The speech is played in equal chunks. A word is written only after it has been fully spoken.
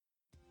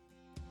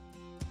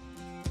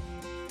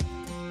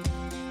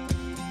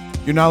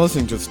You're now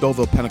listening to the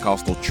Stouffville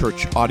Pentecostal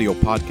Church audio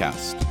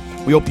podcast.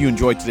 We hope you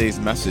enjoyed today's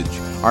message.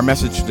 Our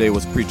message today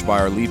was preached by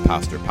our lead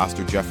pastor,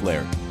 Pastor Jeff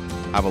Laird.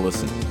 Have a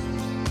listen.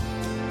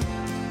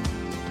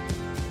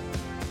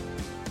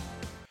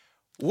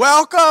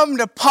 Welcome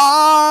to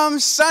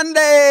Palm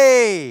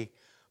Sunday.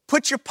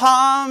 Put your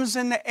palms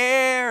in the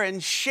air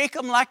and shake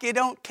them like you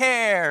don't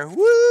care.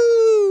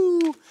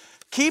 Woo!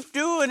 Keep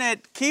doing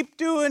it. Keep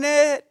doing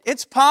it.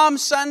 It's Palm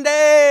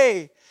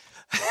Sunday.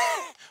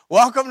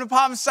 Welcome to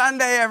Palm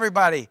Sunday,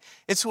 everybody.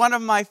 It's one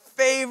of my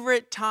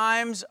favorite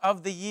times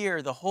of the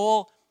year. The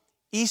whole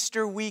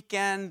Easter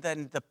weekend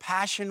and the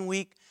Passion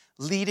Week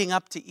leading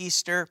up to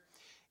Easter.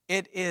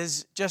 It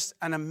is just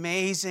an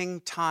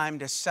amazing time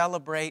to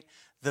celebrate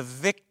the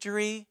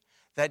victory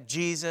that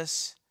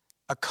Jesus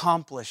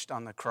accomplished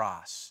on the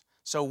cross.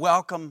 So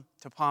welcome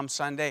to Palm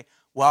Sunday.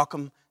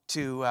 Welcome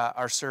to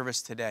our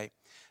service today.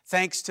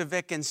 Thanks to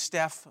Vic and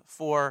Steph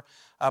for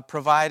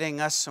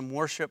providing us some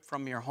worship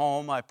from your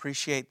home. I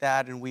appreciate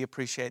that, and we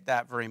appreciate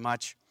that very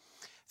much.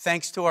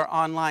 Thanks to our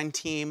online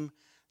team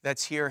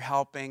that's here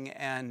helping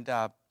and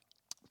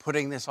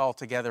putting this all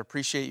together.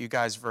 Appreciate you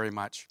guys very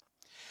much.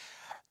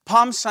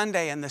 Palm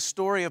Sunday and the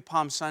story of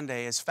Palm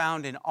Sunday is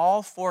found in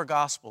all four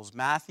Gospels,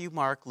 Matthew,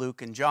 Mark,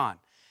 Luke, and John.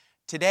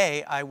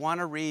 Today, I want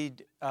to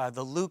read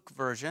the Luke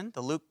version,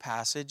 the Luke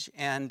passage,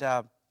 and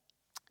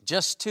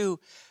just to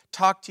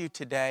talk to you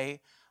today,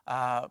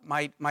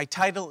 my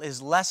title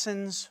is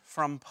Lessons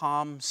from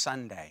Palm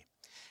Sunday.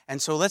 And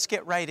so let's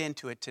get right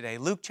into it today.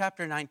 Luke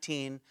chapter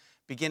 19,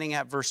 beginning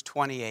at verse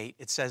 28,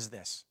 it says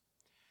this.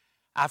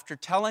 After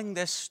telling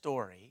this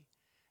story,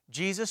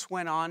 Jesus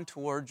went on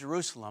toward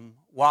Jerusalem,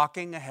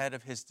 walking ahead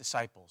of his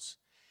disciples.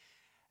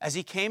 As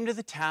he came to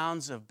the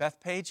towns of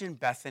Bethphage and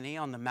Bethany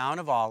on the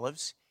Mount of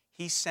Olives,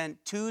 he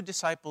sent two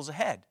disciples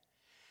ahead.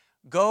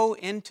 Go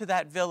into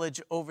that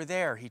village over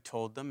there, he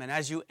told them, and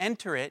as you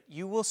enter it,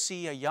 you will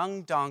see a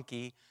young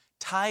donkey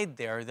tied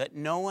there that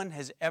no one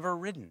has ever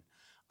ridden.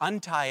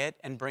 Untie it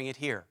and bring it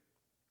here.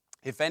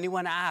 If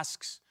anyone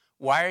asks,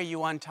 why are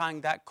you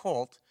untying that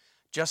colt?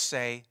 Just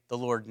say, the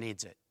Lord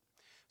needs it.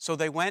 So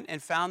they went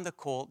and found the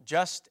colt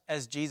just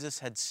as Jesus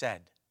had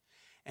said.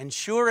 And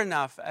sure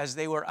enough, as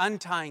they were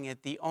untying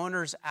it, the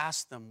owners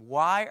asked them,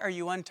 why are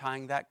you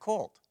untying that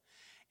colt?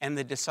 And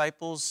the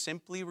disciples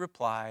simply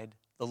replied,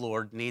 the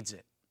Lord needs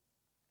it.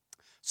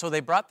 So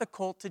they brought the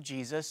colt to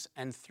Jesus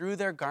and threw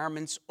their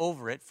garments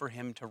over it for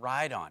him to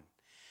ride on.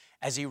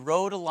 As he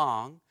rode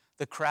along,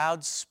 the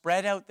crowd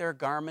spread out their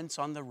garments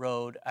on the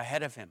road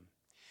ahead of him.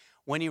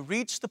 When he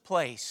reached the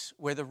place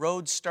where the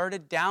road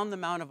started down the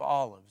Mount of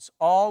Olives,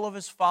 all of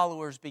his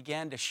followers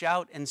began to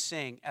shout and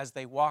sing as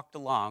they walked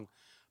along,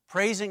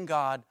 praising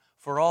God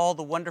for all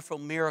the wonderful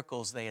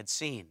miracles they had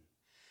seen.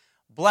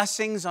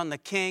 Blessings on the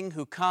King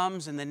who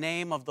comes in the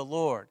name of the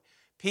Lord.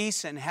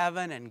 Peace in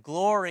heaven and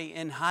glory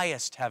in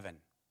highest heaven.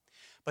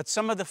 But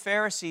some of the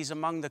Pharisees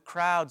among the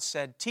crowd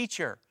said,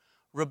 Teacher,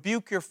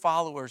 rebuke your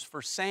followers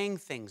for saying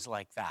things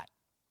like that.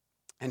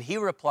 And he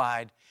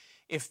replied,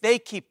 if they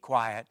keep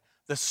quiet,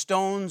 the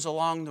stones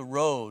along the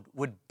road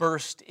would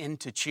burst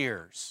into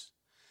cheers.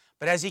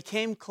 But as he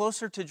came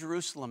closer to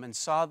Jerusalem and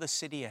saw the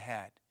city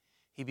ahead,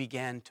 he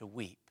began to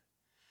weep.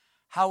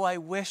 How I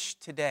wish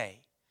today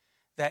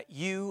that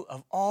you,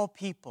 of all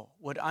people,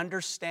 would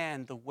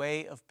understand the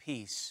way of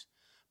peace.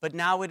 But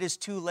now it is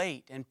too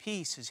late, and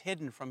peace is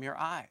hidden from your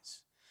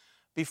eyes.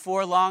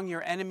 Before long,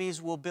 your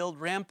enemies will build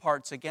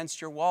ramparts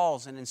against your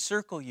walls and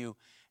encircle you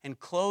and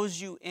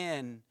close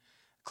in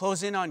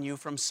on you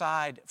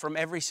from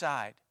every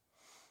side.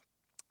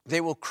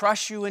 They will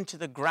crush you into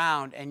the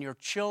ground and your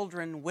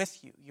children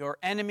with you. Your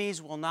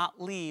enemies will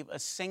not leave a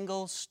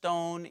single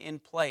stone in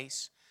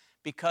place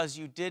because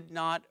you did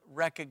not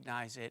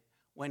recognize it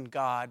when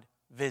God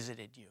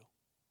visited you.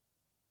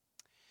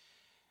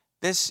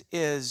 This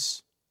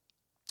is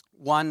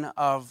one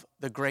of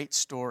the great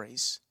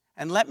stories.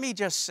 And let me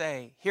just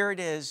say, here it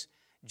is,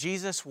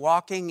 Jesus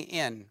walking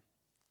in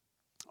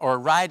or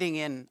riding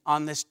in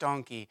on this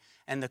donkey,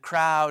 and the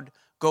crowd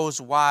goes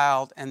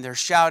wild, and they're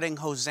shouting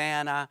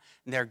Hosanna,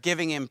 and they're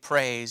giving him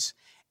praise.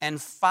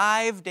 And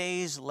 5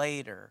 days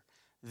later,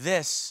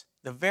 the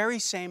very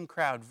same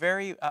crowd,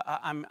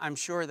 I'm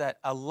sure that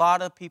a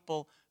lot of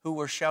people who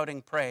were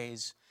shouting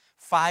praise,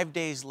 5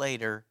 days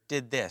later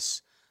did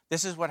this.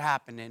 This is what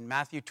happened in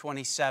Matthew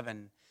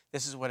 27.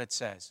 This is what it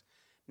says.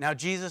 Now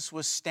Jesus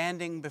was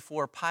standing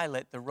before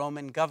Pilate, the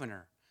Roman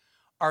governor.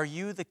 Are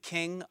you the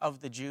king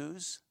of the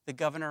Jews? The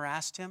governor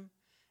asked him.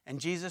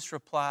 And Jesus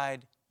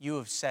replied, you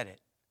have said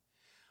it.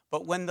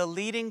 But when the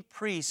leading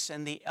priests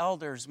and the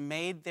elders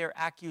made their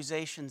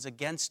accusations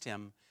against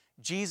him,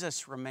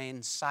 Jesus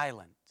remained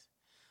silent.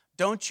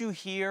 Don't you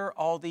hear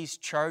all these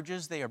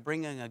charges they are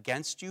bringing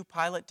against you?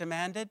 Pilate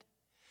demanded.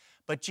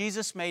 But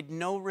Jesus made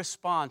no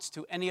response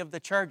to any of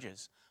the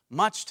charges,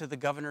 much to the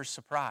governor's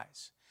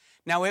surprise.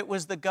 Now, it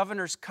was the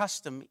governor's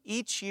custom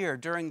each year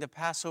during the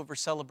Passover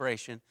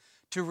celebration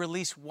to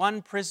release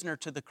one prisoner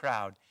to the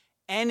crowd,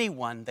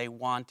 anyone they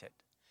wanted.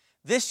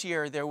 This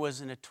year, there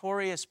was a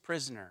notorious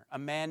prisoner, a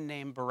man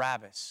named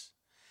Barabbas.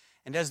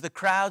 And as the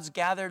crowds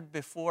gathered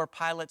before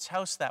Pilate's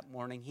house that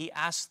morning, he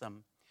asked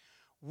them,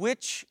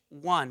 "Which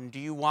one do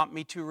you want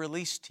me to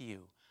release to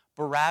you,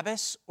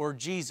 Barabbas or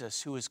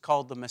Jesus, who is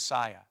called the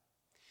Messiah?"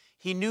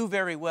 He knew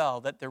very well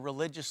that the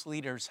religious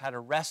leaders had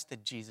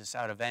arrested Jesus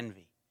out of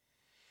envy.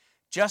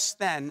 Just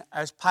then,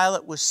 as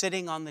Pilate was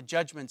sitting on the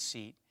judgment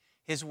seat,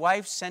 his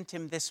wife sent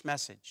him this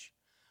message: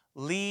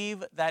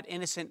 "Leave that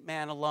innocent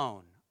man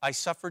alone. I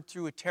suffered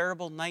through a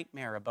terrible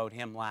nightmare about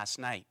him last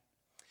night."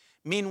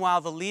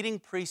 Meanwhile, the leading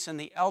priests and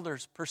the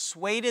elders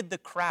persuaded the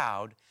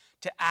crowd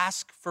to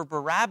ask for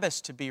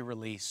Barabbas to be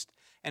released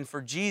and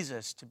for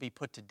Jesus to be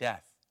put to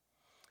death.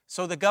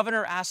 So the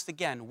governor asked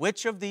again,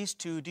 "Which of these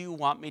two do you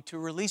want me to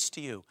release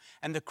to you?"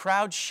 And the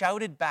crowd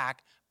shouted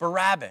back,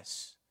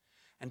 "Barabbas."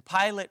 And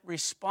Pilate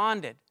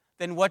responded,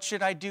 "Then what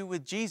should I do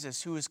with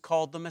Jesus, who is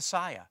called the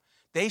Messiah?"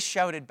 They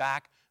shouted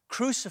back,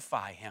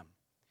 "Crucify him."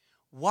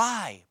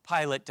 "Why?"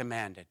 Pilate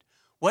demanded.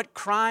 "What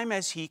crime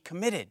has he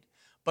committed?"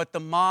 But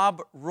the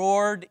mob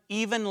roared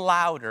even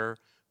louder,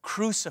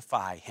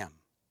 "Crucify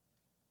him."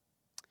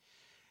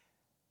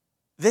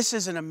 This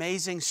is an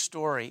amazing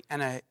story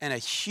and a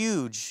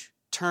huge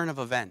turn of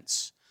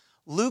events.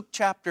 Luke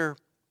chapter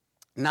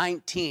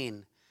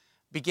 19,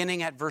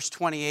 beginning at verse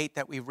 28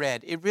 that we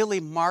read, it really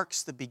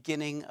marks the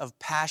beginning of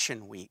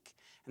Passion Week.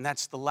 And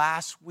that's the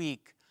last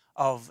week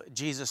of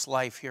Jesus'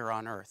 life here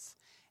on earth.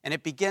 And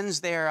it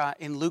begins there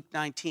in Luke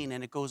 19,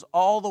 and it goes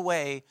all the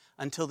way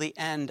until the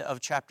end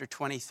of chapter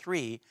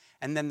 23.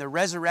 And then the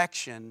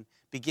resurrection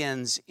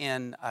begins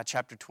in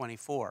chapter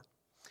 24.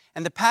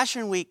 And the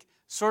Passion Week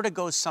sort of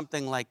goes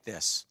something like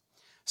this.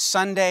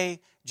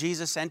 Sunday,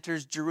 Jesus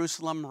enters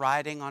Jerusalem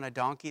riding on a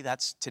donkey.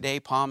 That's today,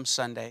 Palm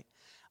Sunday.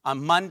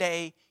 On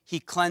Monday,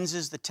 he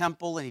cleanses the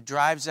temple and he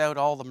drives out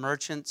all the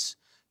merchants.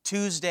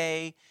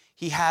 Tuesday,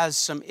 he has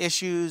some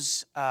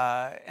issues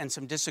and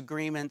some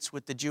disagreements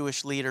with the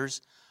Jewish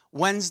leaders.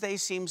 Wednesday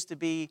seems to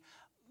be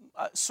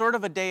sort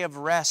of a day of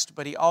rest,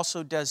 but he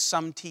also does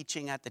some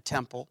teaching at the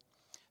temple.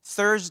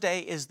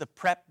 Thursday is the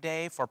prep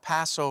day for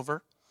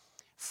Passover.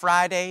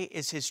 Friday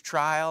is his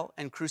trial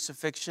and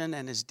crucifixion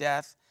and his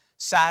death.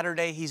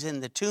 Saturday, he's in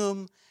the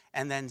tomb.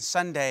 And then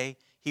Sunday,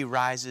 he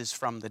rises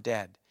from the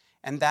dead.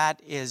 And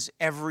that is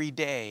every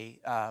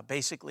day,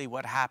 basically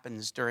what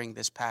happens during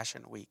this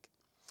Passion Week.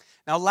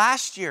 Now,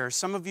 last year,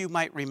 some of you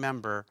might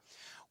remember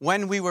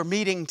when we were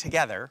meeting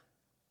together,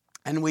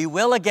 and we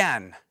will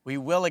again.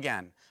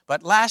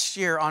 But last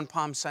year on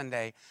Palm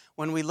Sunday,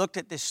 when we looked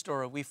at this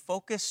story, we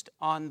focused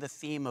on the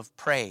theme of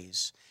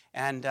praise.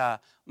 And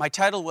my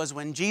title was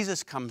When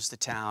Jesus Comes to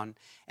Town,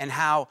 and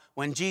how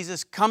when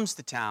Jesus comes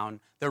to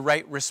town, the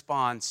right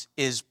response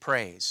is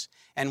praise.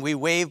 And we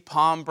waved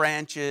palm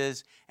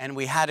branches, and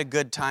we had a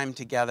good time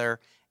together.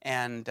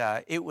 And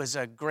it was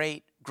a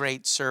great,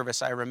 great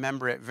service. I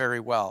remember it very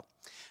well.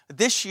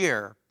 This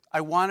year, I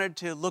wanted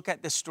to look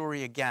at this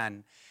story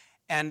again.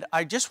 And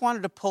I just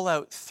wanted to pull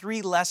out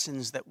 3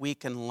 lessons that we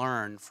can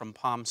learn from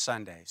Palm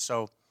Sunday.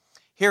 So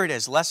here it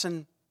is.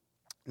 Lesson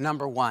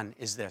number 1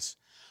 is this: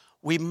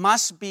 we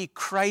must be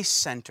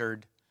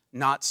Christ-centered,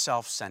 not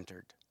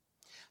self-centered.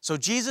 So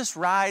Jesus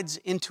rides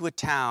into a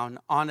town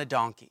on a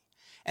donkey,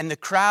 and the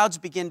crowds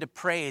begin to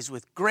praise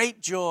with great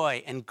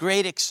joy and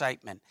great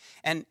excitement.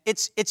 And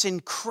it's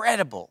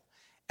incredible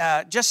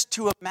just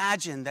to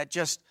imagine that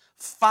just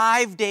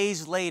 5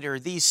 days later,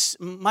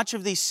 much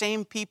of these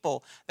same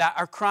people that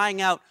are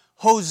crying out,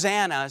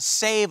 "Hosanna,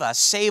 save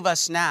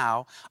us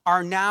now,"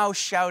 are now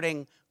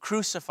shouting,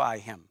 "Crucify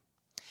him."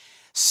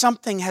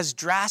 Something has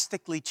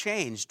drastically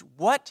changed.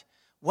 What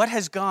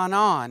has gone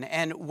on,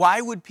 and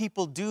why would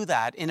people do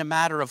that in a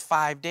matter of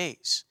 5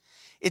 days?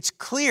 It's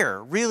clear,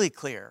 really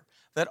clear,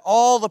 that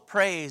all the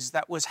praise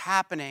that was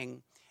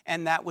happening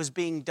and that was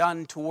being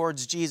done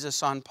towards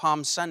Jesus on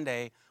Palm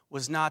Sunday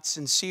was not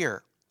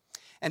sincere.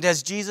 And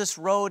as Jesus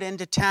rode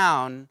into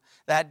town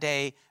that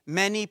day,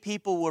 many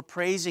people were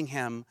praising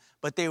him,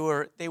 but they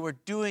were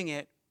doing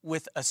it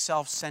with a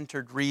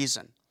self-centered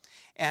reason.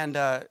 And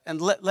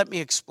let me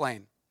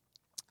explain.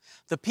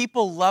 The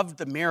people loved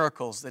the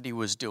miracles that he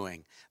was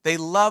doing. They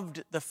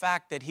loved the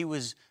fact that he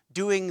was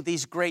doing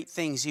these great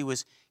things. He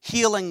was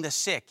healing the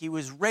sick. He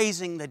was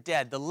raising the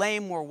dead. The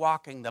lame were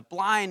walking. The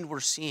blind were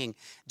seeing.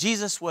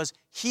 Jesus was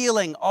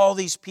healing all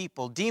these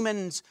people.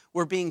 Demons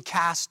were being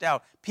cast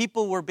out.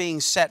 People were being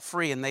set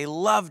free, and they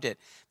loved it.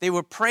 They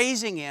were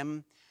praising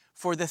him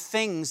for the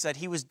things that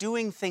he was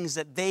doing, things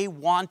that they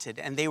wanted,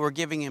 and they were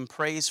giving him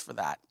praise for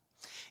that.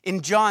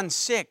 In John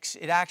 6,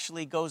 it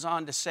actually goes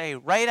on to say,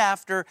 right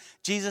after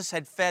Jesus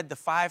had fed the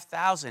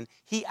 5,000,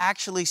 he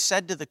actually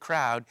said to the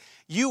crowd,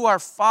 "You are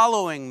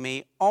following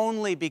me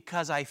only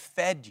because I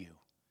fed you."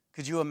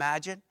 Could you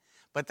imagine?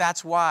 But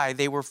that's why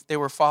they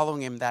were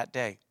following him that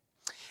day.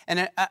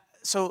 And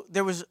so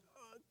there was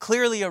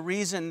clearly a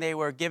reason they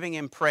were giving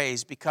him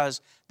praise,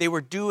 because he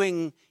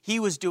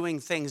was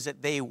doing things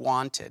that they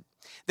wanted.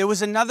 There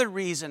was another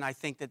reason, I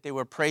think, that they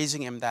were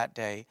praising him that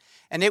day,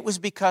 and it was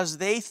because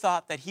they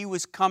thought that he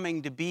was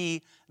coming to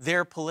be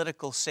their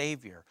political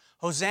savior.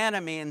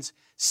 Hosanna means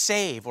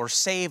save or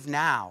save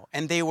now,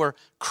 and they were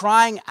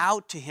crying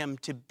out to him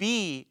to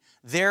be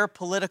their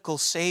political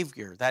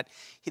savior, that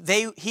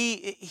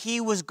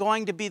he was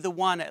going to be the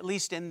one, at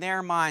least in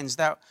their minds,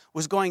 that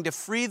was going to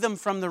free them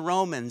from the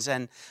Romans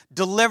and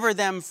deliver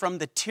them from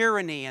the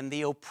tyranny and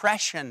the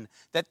oppression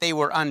that they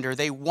were under.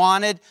 They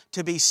wanted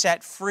to be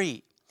set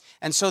free.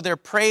 And so their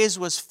praise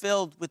was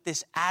filled with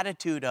this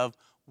attitude of,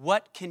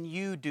 what can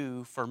you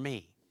do for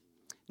me?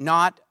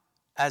 Not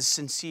as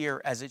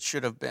sincere as it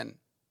should have been.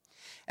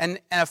 And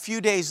a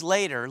few days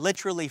later,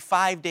 literally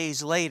 5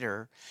 days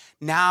later,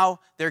 now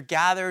they're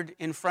gathered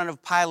in front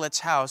of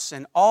Pilate's house,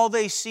 and all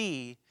they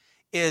see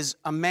is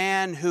a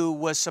man who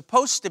was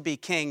supposed to be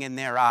king in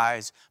their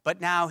eyes, but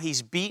now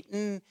he's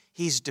beaten,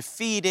 he's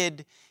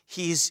defeated,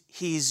 he's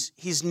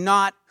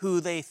not who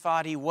they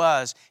thought he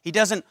was. He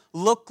doesn't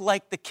look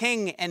like the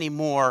king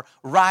anymore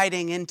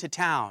riding into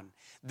town.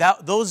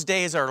 Those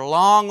days are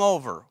long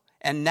over,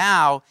 and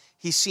now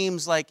he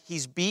seems like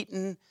he's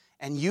beaten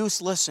and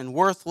useless and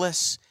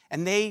worthless,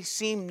 and they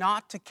seem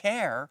not to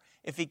care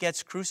if he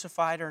gets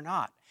crucified or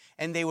not.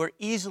 And they were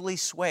easily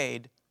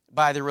swayed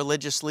by the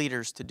religious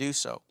leaders to do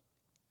so.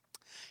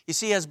 You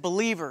see, as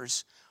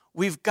believers,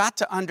 we've got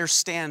to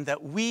understand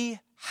that we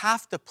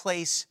have to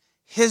place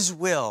his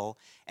will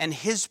and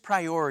his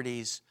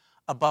priorities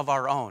above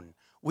our own.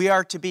 We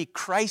are to be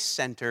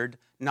Christ-centered,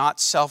 not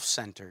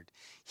self-centered.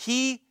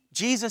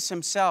 Jesus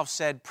himself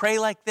said, pray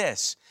like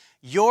this.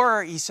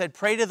 He said,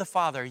 pray to the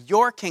Father,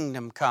 your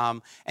kingdom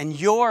come and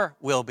your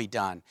will be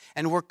done.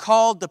 And we're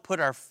called to put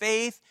our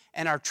faith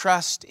and our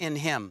trust in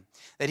him,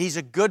 that he's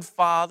a good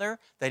father,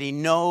 that he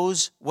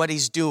knows what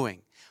he's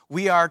doing.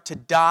 We are to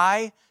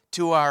die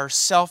to our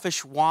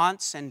selfish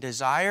wants and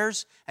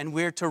desires, and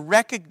we're to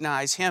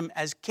recognize him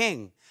as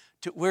king.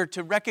 We're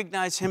to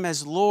recognize him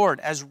as Lord,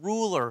 as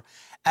ruler,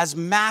 as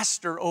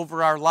master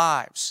over our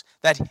lives,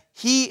 that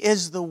he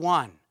is the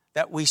one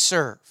that we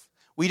serve.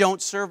 We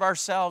don't serve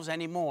ourselves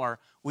anymore.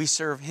 We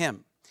serve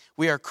him.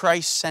 We are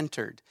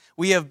Christ-centered.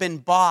 We have been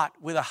bought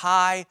with a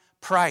high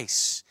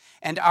price,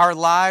 and our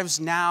lives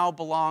now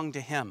belong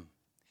to him.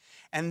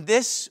 And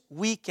this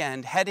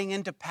weekend, heading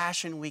into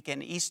Passion Week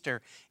and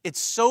Easter, it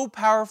so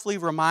powerfully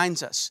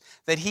reminds us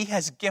that he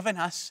has given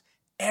us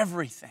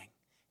everything,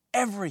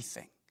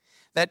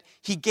 that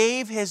he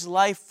gave his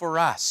life for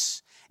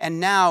us, and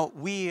now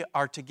we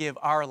are to give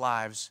our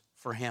lives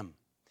for him.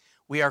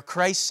 We are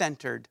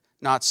Christ-centered,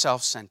 not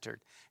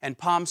self-centered. And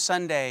Palm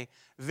Sunday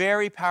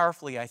very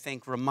powerfully, I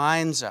think,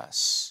 reminds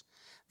us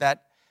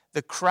that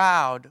the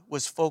crowd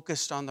was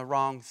focused on the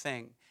wrong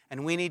thing.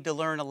 And we need to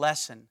learn a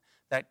lesson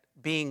that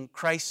being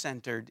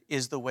Christ-centered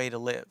is the way to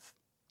live.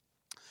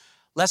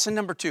 Lesson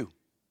number 2,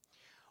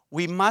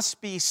 we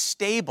must be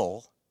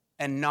stable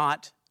and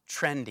not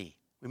trendy.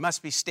 We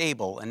must be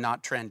stable and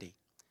not trendy.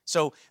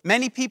 So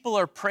many people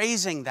are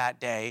praising that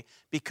day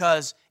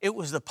because it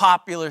was the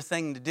popular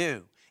thing to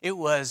do. It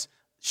was,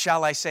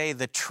 shall I say,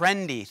 the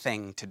trendy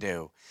thing to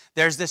do.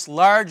 There's this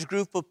large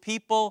group of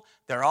people,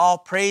 they're all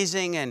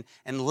praising and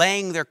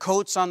laying their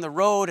coats on the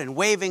road and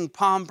waving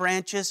palm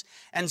branches.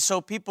 And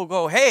so people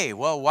go, hey,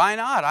 well, why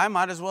not? I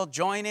might as well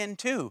join in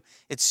too.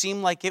 It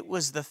seemed like it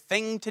was the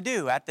thing to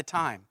do at the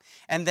time.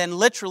 And then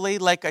literally,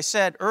 like I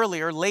said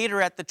earlier,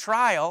 later at the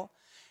trial,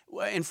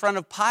 in front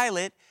of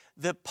Pilate,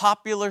 the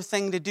popular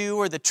thing to do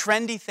or the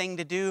trendy thing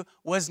to do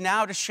was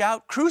now to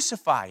shout,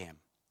 crucify him.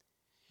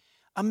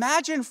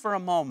 Imagine for a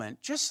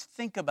moment, just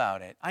think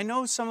about it. I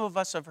know some of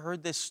us have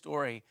heard this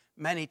story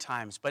many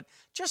times, but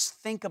just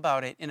think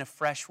about it in a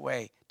fresh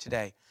way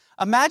today.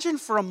 Imagine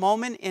for a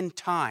moment in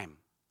time,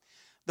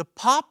 the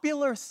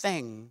popular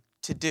thing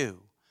to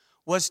do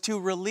was to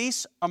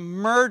release a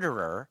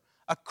murderer,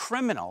 a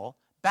criminal,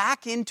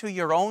 back into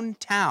your own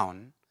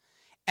town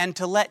and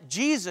to let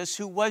Jesus,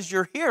 who was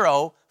your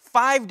hero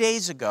 5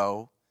 days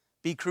ago,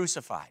 be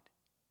crucified.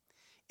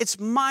 It's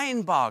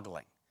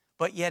mind-boggling,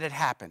 but yet it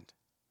happened.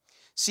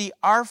 See,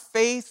 our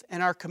faith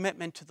and our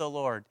commitment to the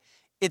Lord,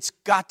 it's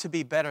got to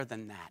be better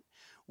than that.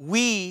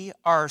 We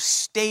are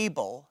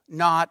stable,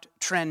 not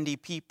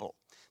trendy people.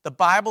 The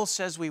Bible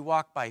says we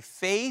walk by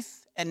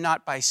faith and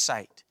not by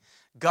sight.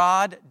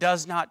 God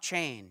does not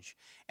change,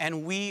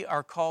 and we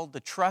are called to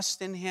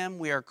trust in him.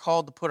 We are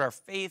called to put our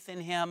faith in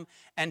him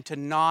and to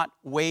not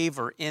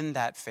waver in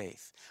that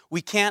faith.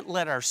 We can't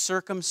let our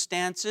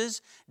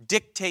circumstances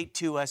dictate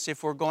to us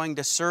if we're going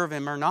to serve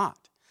him or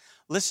not.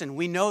 Listen,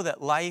 we know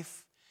that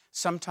life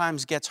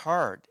sometimes gets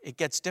hard. It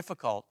gets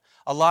difficult.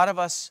 A lot of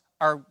us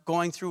are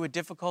going through a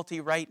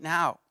difficulty right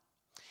now.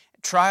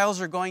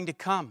 Trials are going to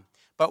come,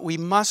 but we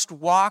must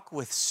walk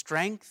with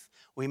strength.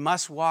 We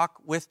must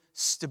walk with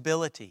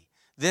stability.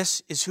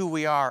 This is who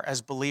we are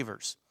as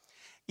believers.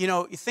 You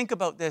know, you think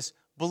about this.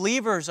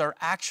 Believers are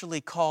actually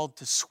called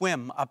to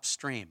swim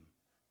upstream.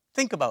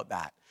 Think about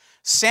that.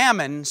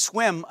 Salmon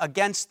swim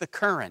against the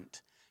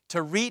current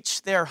to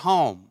reach their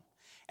home.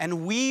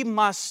 And we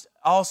must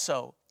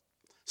also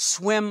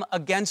swim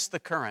against the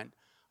current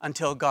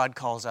until God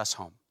calls us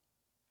home.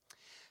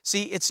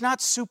 See, it's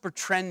not super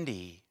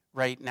trendy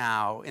right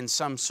now in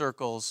some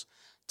circles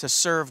to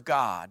serve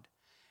God,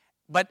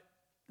 but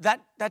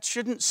that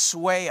shouldn't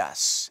sway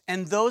us.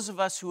 And those of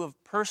us who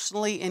have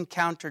personally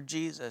encountered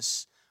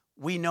Jesus,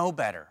 we know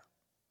better.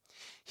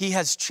 He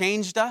has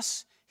changed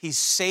us. He's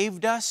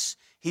saved us.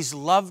 He's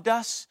loved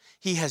us.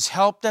 He has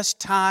helped us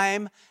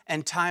time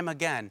and time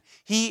again.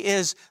 He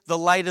is the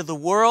light of the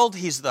world.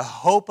 He's the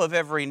hope of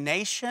every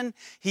nation.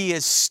 He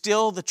is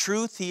still the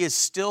truth. He is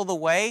still the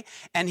way.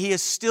 And He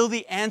is still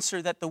the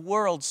answer that the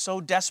world so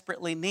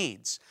desperately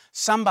needs.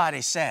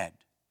 Somebody said,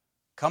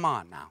 come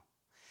on now.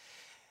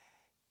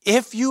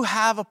 If you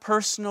have a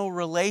personal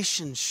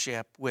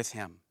relationship with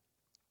Him,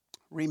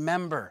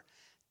 remember,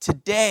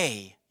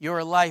 today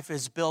your life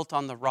is built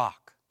on the rock.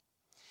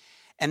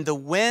 And the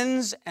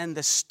winds and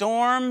the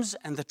storms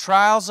and the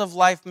trials of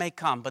life may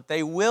come, but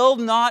they will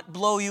not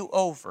blow you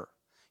over.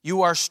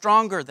 You are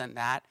stronger than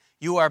that.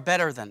 You are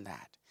better than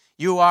that.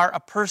 You are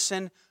a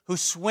person who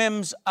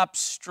swims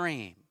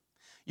upstream.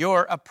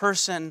 You're a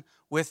person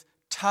with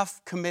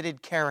tough,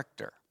 committed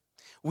character.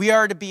 We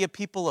are to be a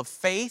people of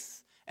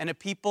faith and a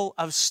people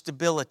of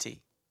stability.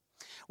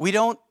 We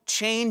don't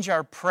change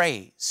our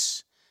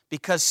praise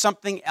because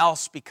something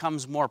else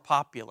becomes more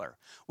popular.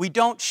 We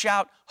don't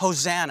shout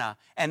Hosanna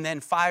and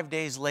then 5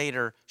 days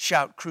later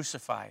shout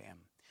crucify Him.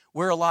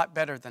 We're a lot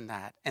better than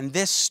that. And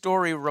this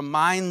story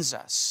reminds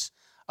us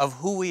of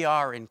who we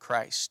are in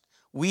Christ.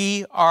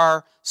 We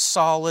are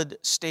solid,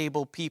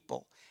 stable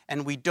people,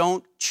 and we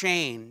don't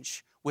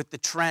change with the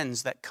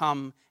trends that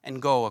come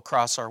and go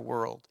across our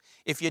world.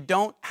 If you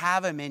don't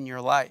have Him in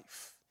your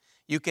life,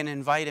 you can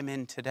invite Him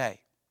in today.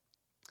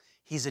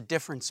 He's a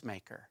difference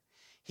maker.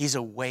 He's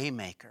a way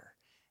maker,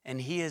 and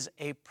He is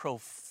a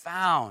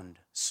profound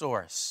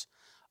source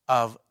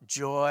of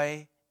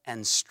joy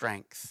and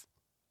strength.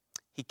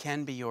 He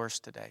can be yours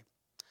today.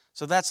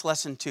 So that's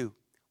lesson 2.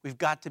 We've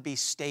got to be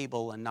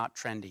stable and not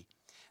trendy.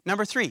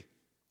 Number 3,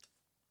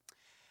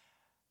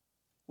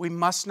 we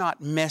must not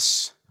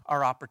miss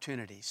our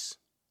opportunities.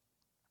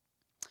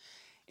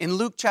 In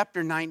Luke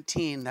chapter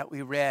 19 that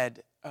we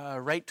read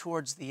right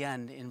towards the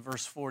end in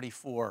verse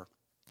 44,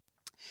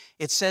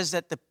 it says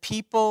that the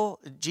people,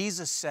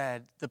 Jesus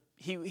said,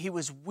 he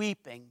was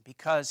weeping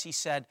because He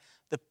said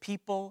the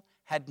people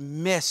had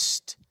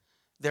missed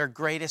their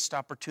greatest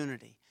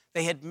opportunity.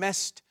 They had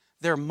missed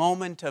their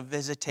moment of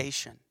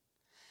visitation.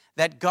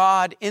 That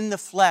God in the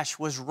flesh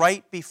was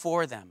right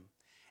before them,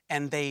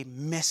 and they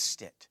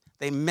missed it.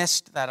 They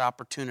missed that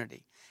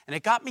opportunity. And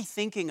it got me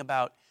thinking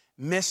about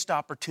missed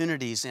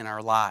opportunities in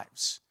our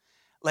lives.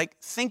 Like,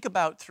 think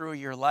about through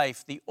your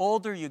life, the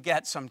older you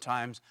get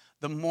sometimes,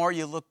 the more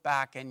you look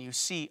back and you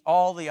see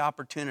all the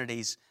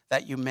opportunities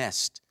that you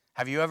missed.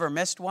 Have you ever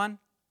missed one?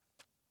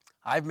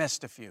 I've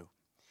missed a few.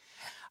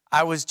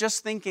 I was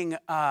just thinking,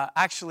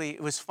 actually,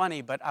 it was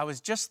funny, but I was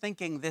just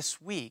thinking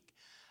this week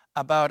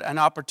about an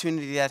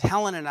opportunity that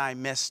Helen and I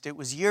missed. It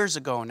was years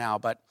ago now,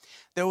 but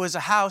there was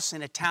a house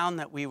in a town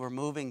that we were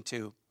moving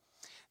to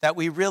that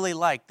we really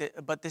liked,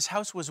 but this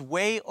house was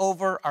way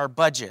over our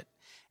budget.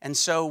 And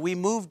so we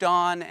moved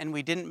on and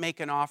we didn't make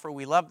an offer.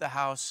 We loved the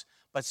house,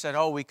 but said,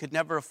 oh, we could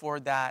never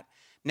afford that.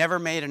 Never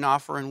made an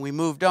offer, and we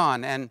moved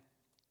on. And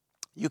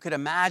you could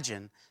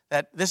imagine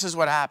that this is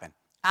what happened.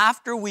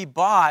 After we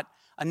bought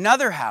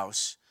another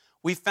house,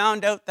 we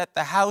found out that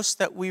the house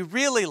that we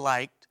really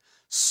liked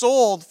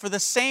sold for the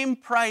same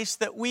price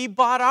that we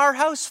bought our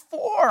house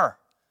for.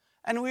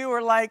 And we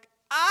were like,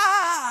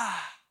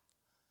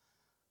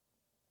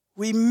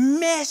 we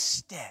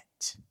missed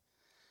it.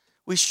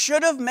 We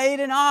should have made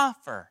an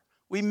offer.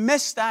 We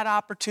missed that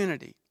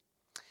opportunity.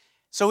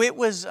 So it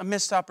was a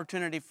missed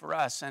opportunity for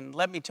us. And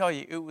let me tell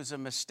you, it was a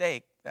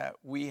mistake that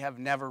we have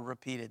never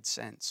repeated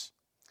since.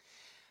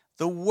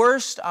 The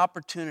worst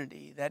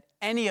opportunity that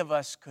any of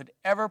us could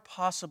ever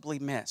possibly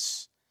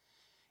miss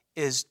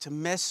is to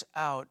miss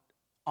out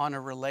on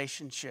a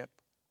relationship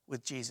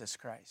with Jesus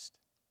Christ.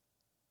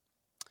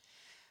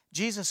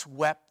 Jesus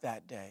wept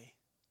that day.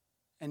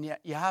 And yet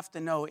you have to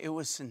know it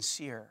was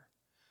sincere.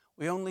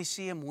 We only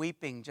see Him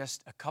weeping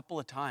just a couple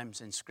of times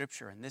in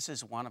Scripture, and this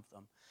is one of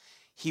them.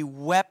 He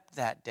wept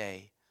that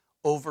day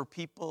over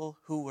people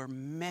who were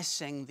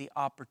missing the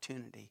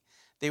opportunity.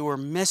 They were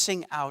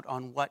missing out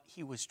on what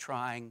He was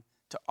trying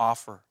to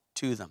offer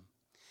to them.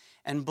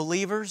 And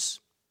believers,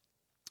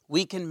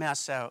 we can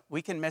miss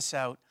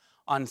out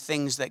on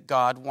things that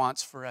God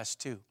wants for us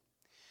too.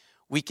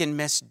 We can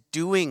miss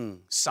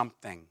doing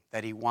something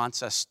that He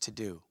wants us to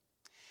do.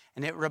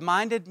 And it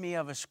reminded me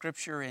of a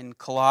scripture in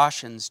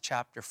Colossians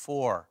chapter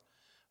 4,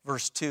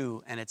 verse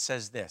 2, and it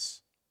says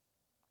this: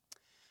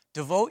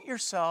 devote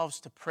yourselves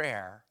to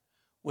prayer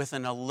with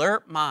an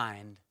alert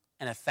mind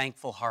and a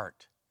thankful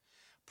heart.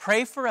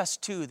 Pray for us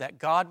too that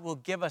God will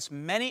give us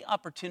many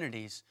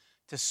opportunities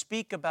to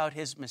speak about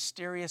His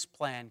mysterious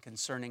plan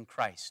concerning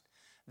Christ.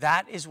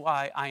 That is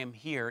why I am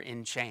here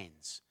in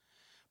chains.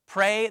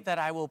 Pray that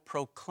I will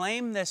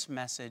proclaim this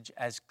message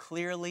as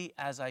clearly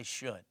as I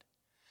should.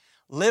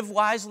 Live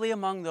wisely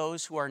among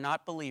those who are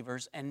not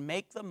believers and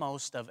make the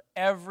most of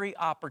every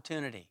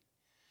opportunity.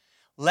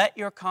 Let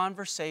your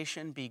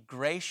conversation be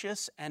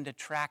gracious and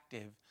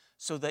attractive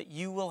so that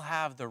you will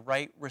have the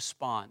right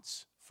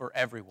response for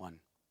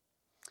everyone.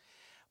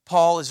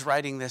 Paul is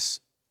writing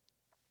this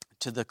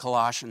to the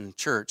Colossian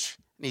church,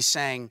 and he's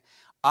saying,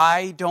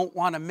 I don't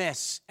want to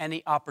miss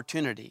any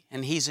opportunity,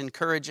 and he's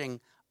encouraging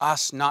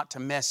us not to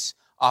miss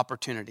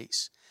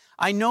opportunities.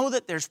 I know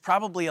that there's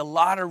probably a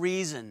lot of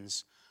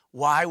reasons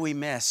why we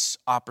miss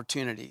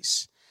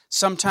opportunities.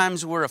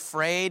 Sometimes we're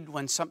afraid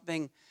when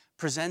something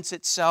presents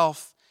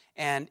itself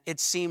and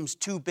it seems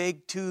too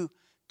big, too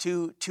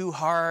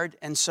hard,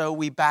 and so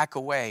we back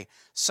away.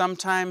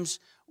 Sometimes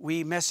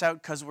we miss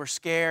out because we're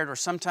scared, or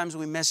sometimes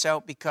we miss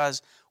out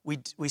because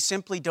we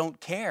simply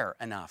don't care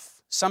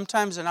enough.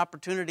 Sometimes an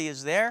opportunity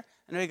is there,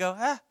 and we go,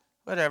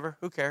 whatever,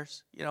 who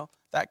cares? You know,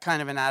 that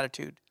kind of an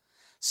attitude.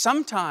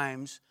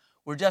 Sometimes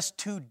we're just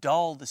too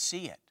dull to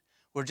see it.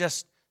 We're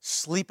just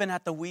sleeping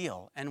at the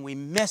wheel, and we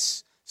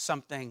miss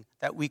something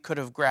that we could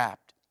have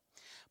grabbed.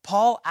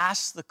 Paul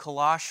asks the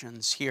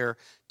Colossians here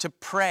to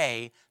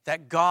pray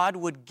that God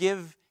would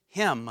give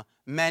him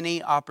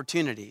many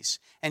opportunities.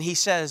 And he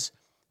says,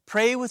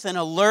 pray with an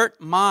alert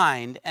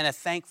mind and a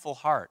thankful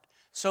heart.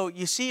 So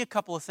you see a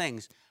couple of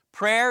things.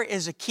 Prayer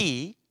is a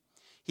key.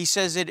 He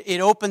says it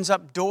opens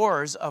up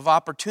doors of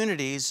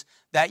opportunities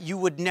that you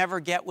would never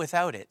get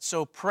without it.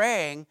 So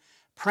praying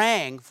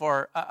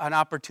for an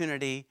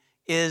opportunity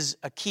is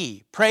a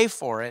key. Pray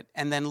for it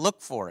and then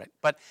look for it.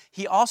 But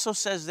he also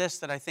says this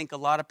that I think a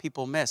lot of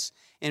people miss.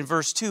 In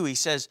verse 2, he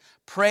says,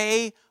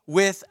 pray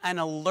with an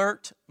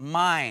alert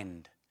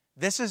mind.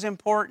 This is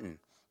important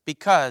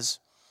because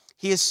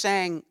he's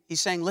saying,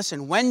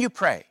 listen, when you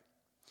pray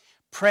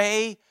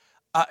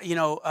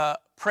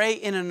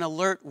in an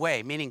alert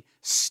way, meaning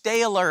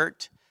stay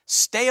alert,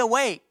 stay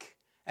awake.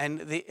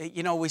 And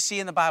we see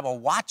in the Bible,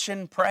 watch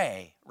and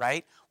pray,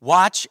 right?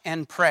 Watch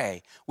and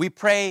pray. We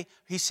pray,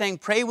 he's saying,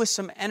 pray with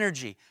some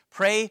energy.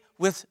 Pray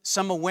with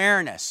some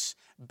awareness.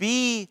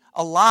 Be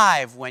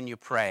alive when you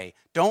pray.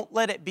 Don't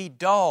let it be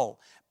dull,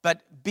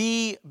 but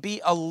be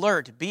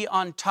alert. Be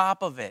on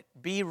top of it.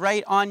 Be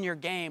right on your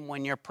game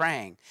when you're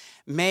praying.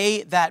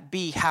 May that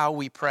be how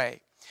we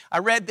pray. I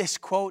read this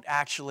quote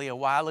actually a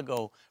while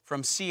ago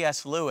from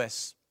C.S.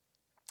 Lewis,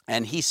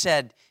 and he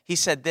said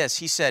this.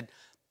 He said,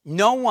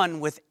 no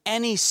one with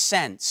any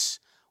sense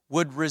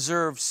would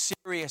reserve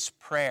serious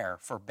prayer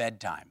for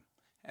bedtime.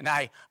 And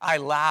I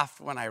laughed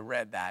when I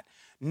read that.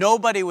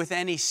 Nobody with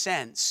any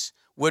sense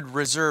would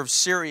reserve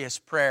serious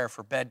prayer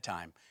for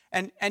bedtime.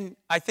 And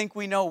I think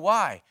we know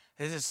why.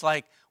 It's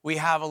like we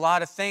have a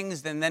lot of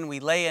things, and then we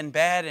lay in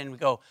bed and we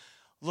go,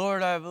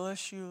 Lord, I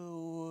bless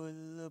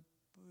you.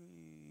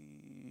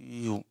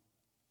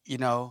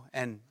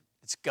 And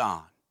it's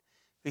gone.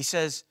 He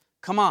says,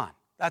 come on,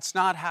 that's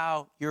not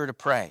how you're to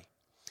pray.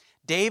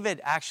 David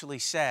actually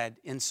said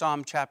in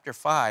Psalm chapter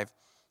 5,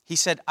 he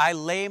said, I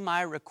lay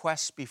my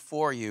requests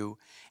before you,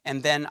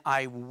 and then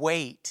I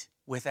wait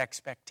with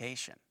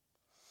expectation.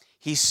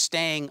 He's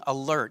staying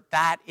alert.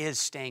 That is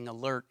staying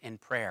alert in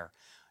prayer.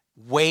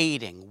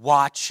 Waiting,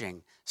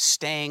 watching,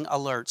 staying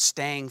alert,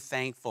 staying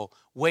thankful,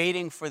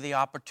 waiting for the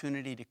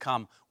opportunity to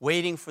come,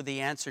 waiting for the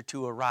answer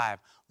to arrive,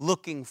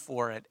 looking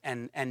for it,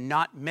 and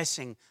not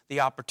missing the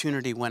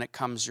opportunity when it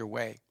comes your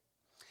way.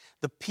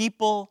 The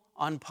people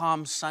on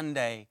Palm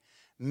Sunday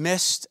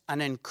missed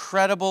an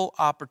incredible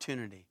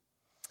opportunity,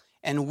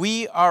 and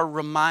we are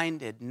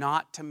reminded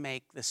not to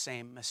make the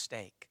same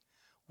mistake.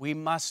 We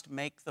must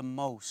make the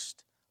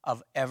most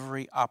of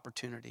every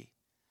opportunity.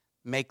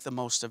 Make the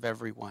most of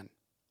every one.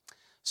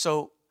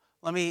 So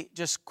let me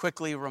just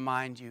quickly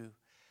remind you,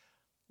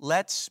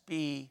 let's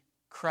be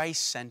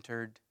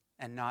Christ-centered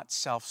and not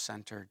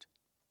self-centered.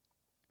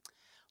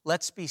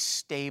 Let's be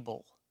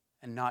stable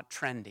and not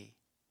trendy.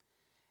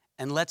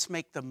 And let's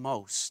make the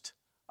most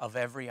of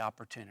every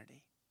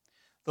opportunity.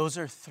 Those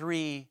are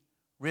 3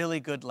 really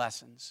good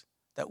lessons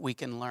that we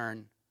can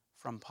learn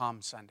from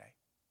Palm Sunday.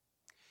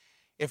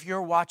 If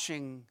you're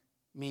watching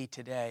me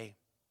today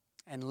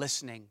and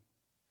listening,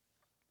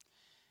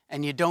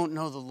 and you don't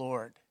know the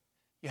Lord,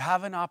 you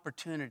have an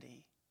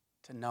opportunity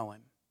to know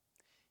Him.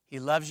 He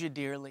loves you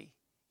dearly.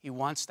 He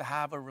wants to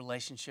have a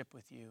relationship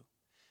with you.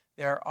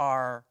 There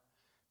are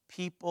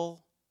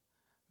people,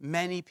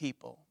 many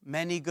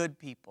good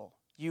people.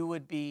 You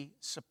would be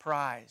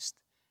surprised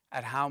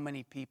at how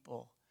many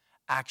people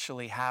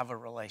actually have a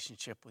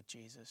relationship with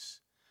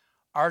Jesus.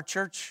 Our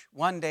church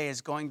one day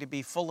is going to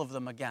be full of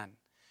them again.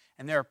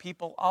 And there are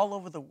people all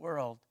over the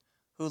world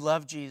who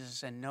love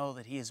Jesus and know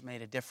that He has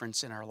made a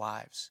difference in our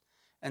lives.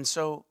 And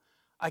so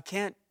I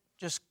can't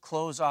just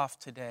close off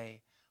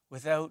today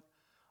without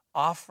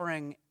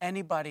offering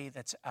anybody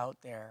that's out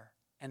there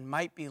and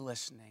might be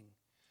listening,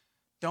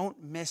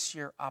 don't miss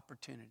your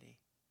opportunity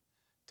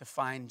to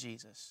find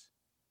Jesus.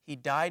 He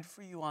died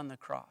for you on the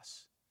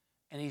cross,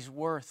 and He's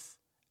worth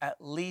at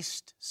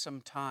least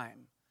some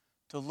time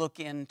to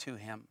look into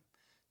Him,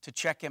 to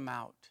check Him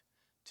out,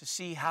 to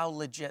see how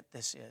legit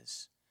this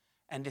is.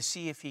 and to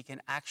see if he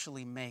can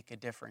actually make a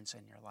difference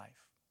in your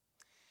life.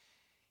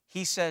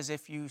 He says,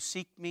 if you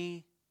seek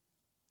me,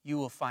 you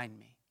will find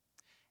me.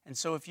 And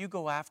so if you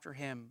go after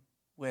him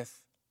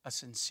with a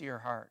sincere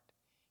heart,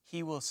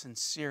 he will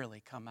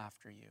sincerely come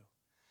after you.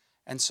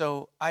 And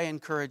so I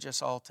encourage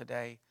us all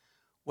today,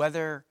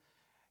 whether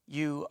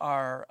you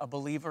are a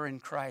believer in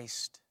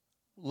Christ,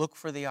 look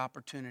for the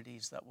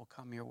opportunities that will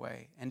come your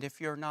way. And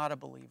if you're not a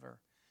believer,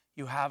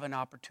 you have an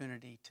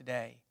opportunity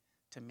today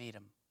to meet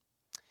him.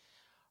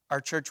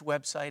 Our church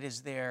website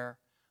is there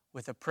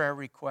with a prayer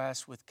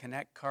request, with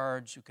connect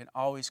cards. You can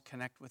always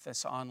connect with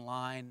us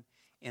online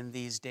in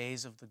these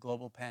days of the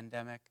global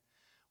pandemic.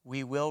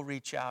 We will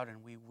reach out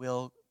and we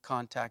will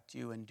contact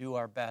you and do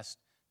our best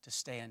to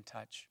stay in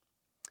touch.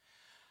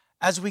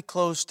 As we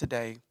close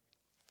today,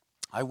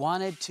 I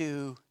wanted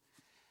to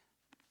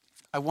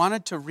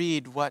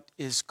read what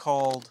is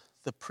called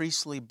the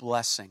priestly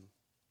blessing,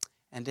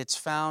 and it's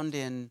found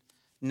in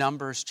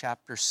Numbers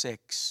chapter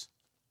 6.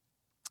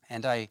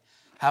 And I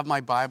have my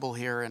Bible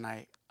here, and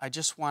I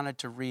just wanted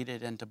to read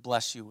it and to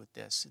bless you with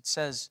this. It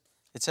says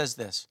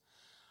this: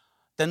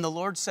 Then the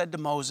Lord said to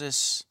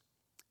Moses,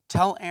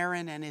 "Tell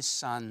Aaron and his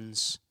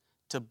sons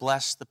to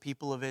bless the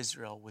people of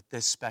Israel with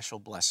this special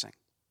blessing."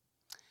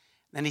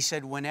 Then he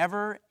said,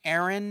 "Whenever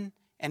Aaron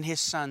and his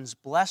sons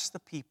bless the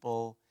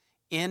people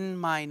in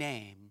my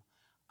name,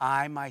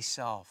 I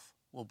myself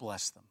will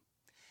bless them."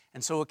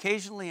 And so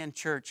occasionally in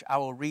church, I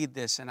will read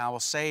this and I will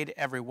say to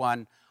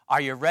everyone, "Are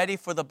you ready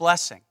for the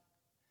blessing?"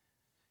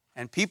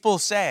 And people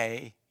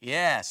say,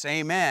 "Yes,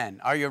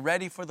 amen." Are you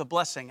ready for the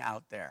blessing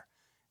out there?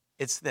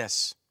 It's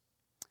this: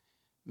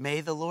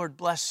 may the Lord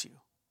bless you.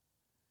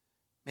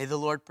 May the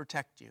Lord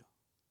protect you.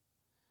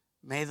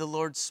 May the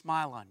Lord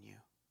smile on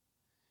you.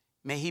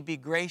 May he be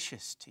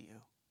gracious to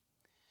you.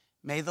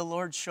 May the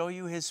Lord show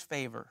you his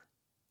favor.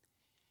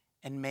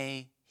 And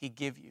may he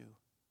give you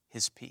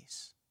his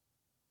peace.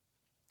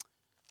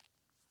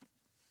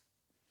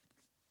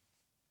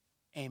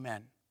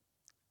 Amen.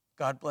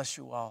 God bless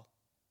you all.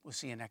 We'll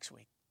see you next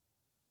week.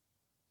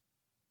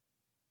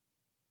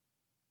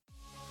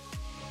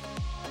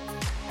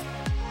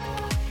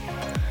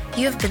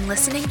 You have been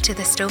listening to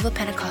the Stouffville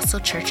Pentecostal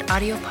Church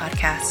audio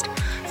podcast.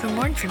 For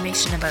more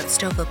information about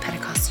Stouffville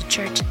Pentecostal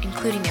Church,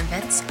 including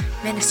events,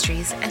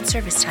 ministries, and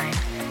service time,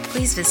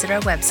 please visit our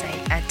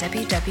website at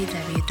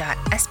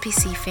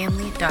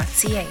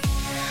www.spcfamily.ca.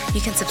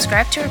 You can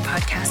subscribe to our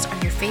podcast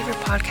on your favorite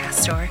podcast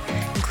store,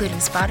 including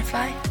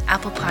Spotify,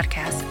 Apple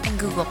Podcasts, and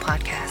Google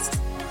Podcasts.